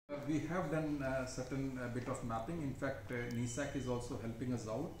we have done certain bit of mapping. In fact, NISAC is also helping us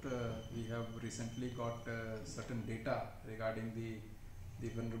out. We have recently got certain data regarding the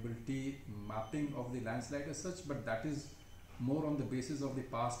vulnerability mapping of the landslide as such, but that is more on the basis of the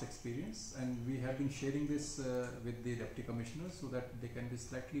past experience, and we have been sharing this with the deputy commissioners so that they can be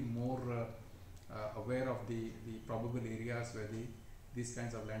slightly more aware of the probable areas where these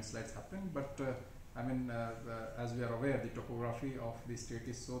kinds of landslides happen. But I mean, as we are aware, the topography of the state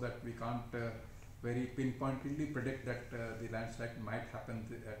is so that we can't very pinpointedly predict that the landslide might happen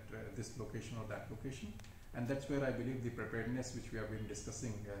at this location or that location, and that's where I believe the preparedness which we have been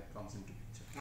discussing comes into picture.